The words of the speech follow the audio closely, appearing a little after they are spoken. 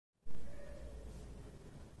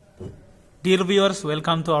Dear viewers,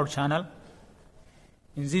 welcome to our channel.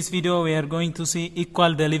 In this video we are going to see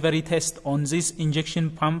equal delivery test on this injection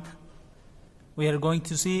pump. We are going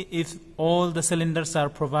to see if all the cylinders are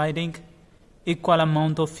providing equal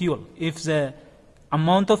amount of fuel. If the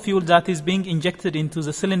amount of fuel that is being injected into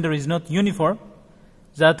the cylinder is not uniform,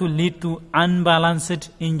 that will lead to unbalanced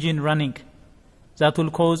engine running. That will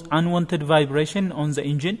cause unwanted vibration on the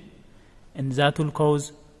engine, and that will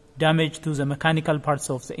cause damage to the mechanical parts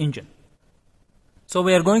of the engine. So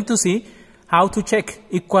we are going to see how to check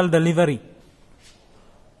equal delivery.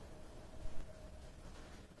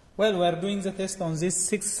 Well, we are doing the test on this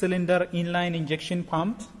 6-cylinder inline injection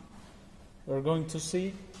pump. We are going to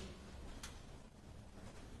see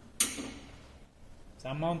the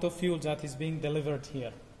amount of fuel that is being delivered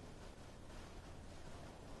here.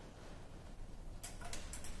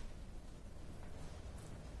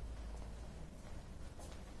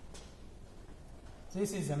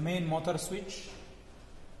 This is the main motor switch.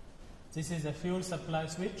 This is the fuel supply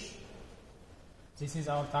switch. This is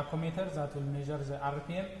our tachometer that will measure the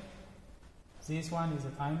RPM. This one is a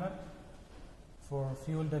timer for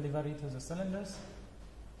fuel delivery to the cylinders.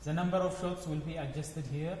 The number of shots will be adjusted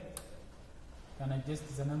here. You can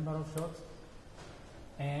adjust the number of shots,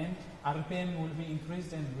 and RPM will be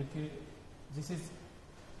increased and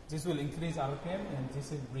this will increase RPM and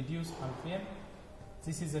this will reduce RPM.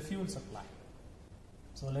 This is the fuel supply.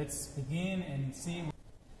 So let's begin and see.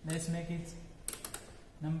 Let's make it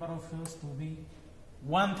number of shots to be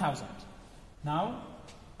 1000. Now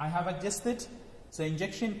I have adjusted the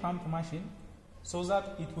injection pump machine so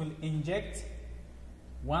that it will inject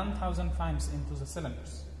 1000 times into the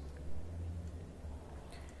cylinders.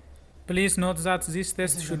 Please note that this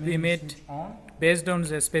test should be made based on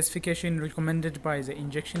the specification recommended by the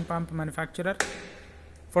injection pump manufacturer.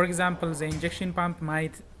 For example, the injection pump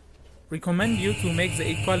might recommend you to make the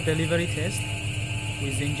equal delivery test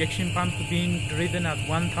with the injection pump being driven at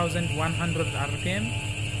 1100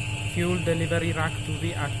 RPM, fuel delivery rack to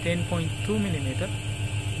be at 10.2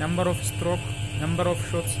 mm, number of stroke, number of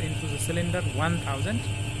shots into the cylinder 1000,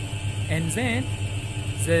 and then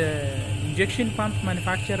the injection pump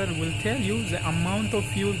manufacturer will tell you the amount of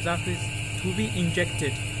fuel that is to be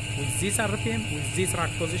injected with this RPM, with this rack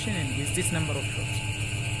position, and with this number of shots.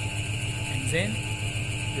 And then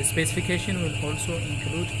the specification will also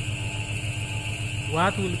include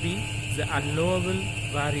what will be the allowable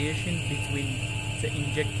variation between the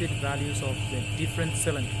injected values of the different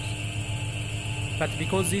cylinders. But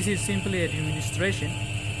because this is simply a demonstration,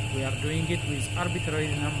 we are doing it with arbitrary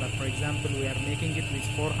number. For example, we are making it with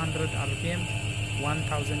 400 RPM,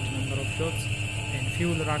 1000 number of shots, and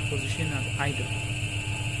fuel rack position at idle.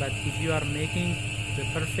 But if you are making the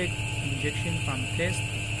perfect injection pump test,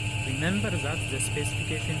 remember that the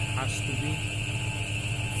specification has to be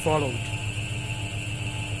followed.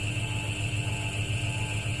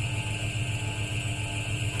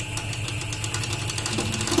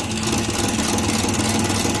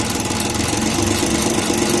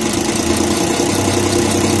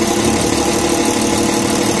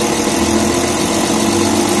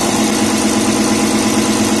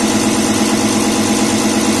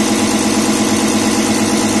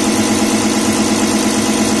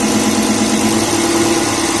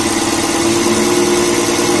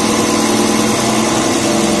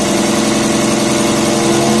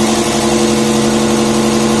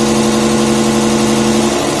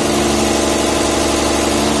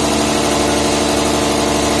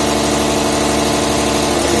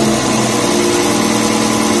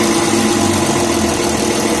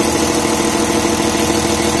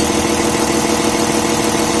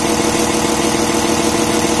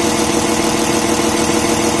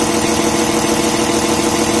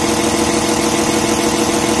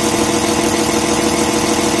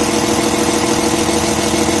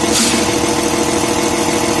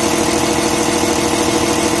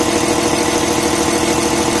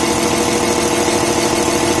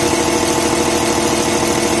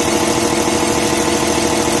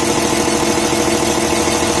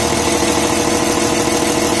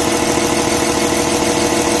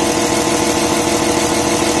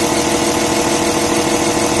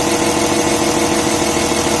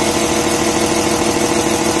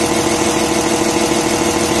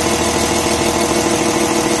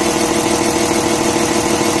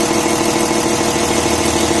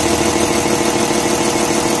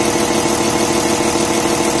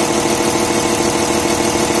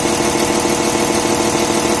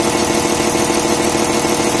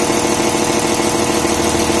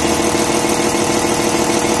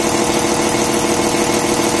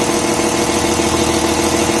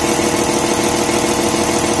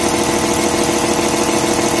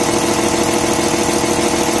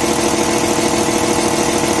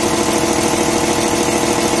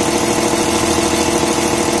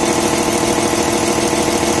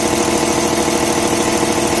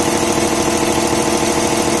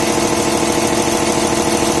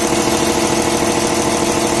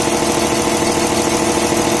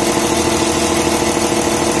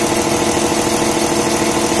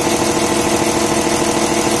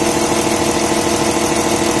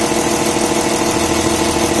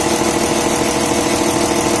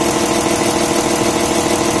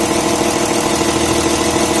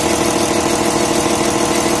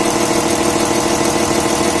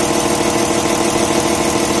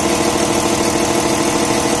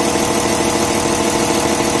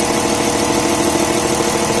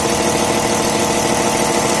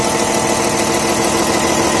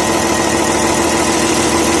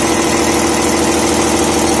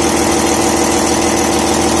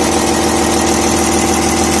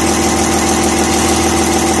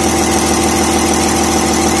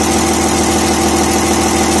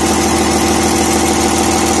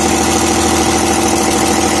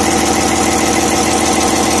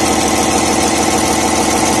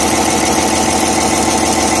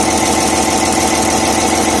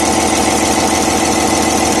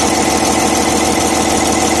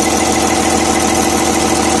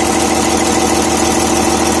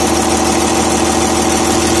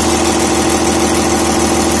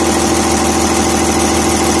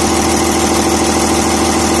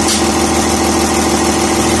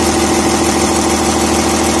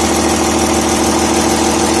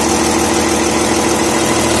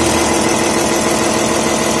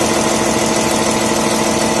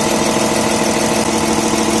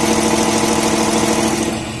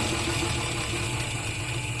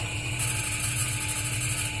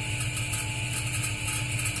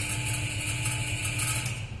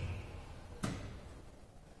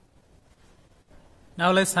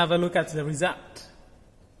 Now let's have a look at the result.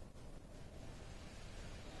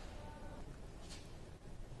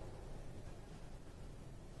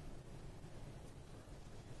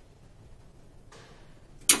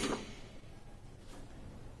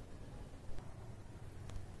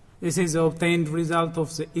 This is the obtained result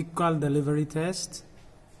of the equal delivery test.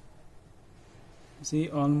 See,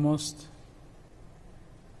 almost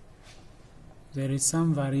there is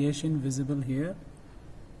some variation visible here.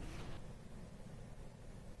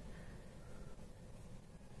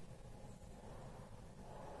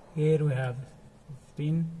 Here we have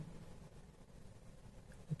 15,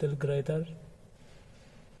 little greater,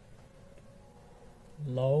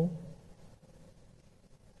 low,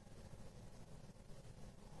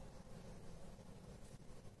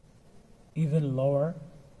 even lower,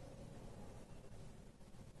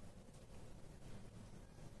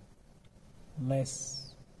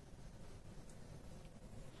 less.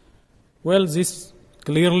 Well, this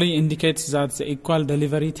clearly indicates that the equal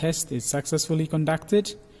delivery test is successfully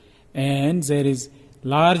conducted, and there is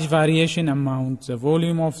large variation among the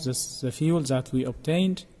volume of the fuel that we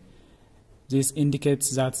obtained. This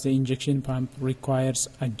indicates that the injection pump requires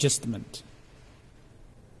adjustment.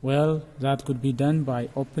 Well, that could be done by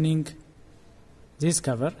opening this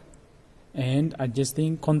cover and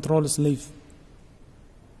adjusting control sleeve,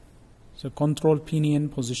 the control pinion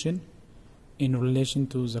position in relation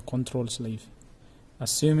to the control sleeve,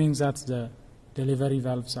 assuming that the delivery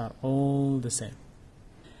valves are all the same.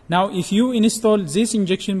 Now, if you install this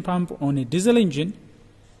injection pump on a diesel engine,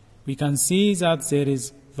 we can see that there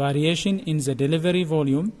is variation in the delivery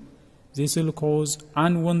volume. This will cause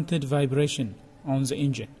unwanted vibration on the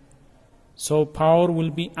engine. So power will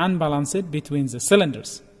be unbalanced between the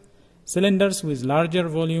cylinders. Cylinders with larger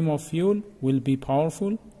volume of fuel will be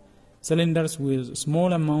powerful. Cylinders with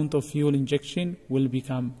small amount of fuel injection will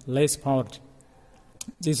become less powered.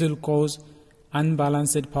 This will cause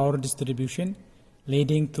unbalanced power distribution,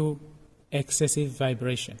 leading to excessive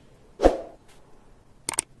vibration.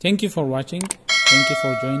 Thank you for watching. Thank you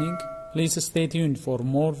for joining. Please stay tuned for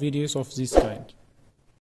more videos of this kind.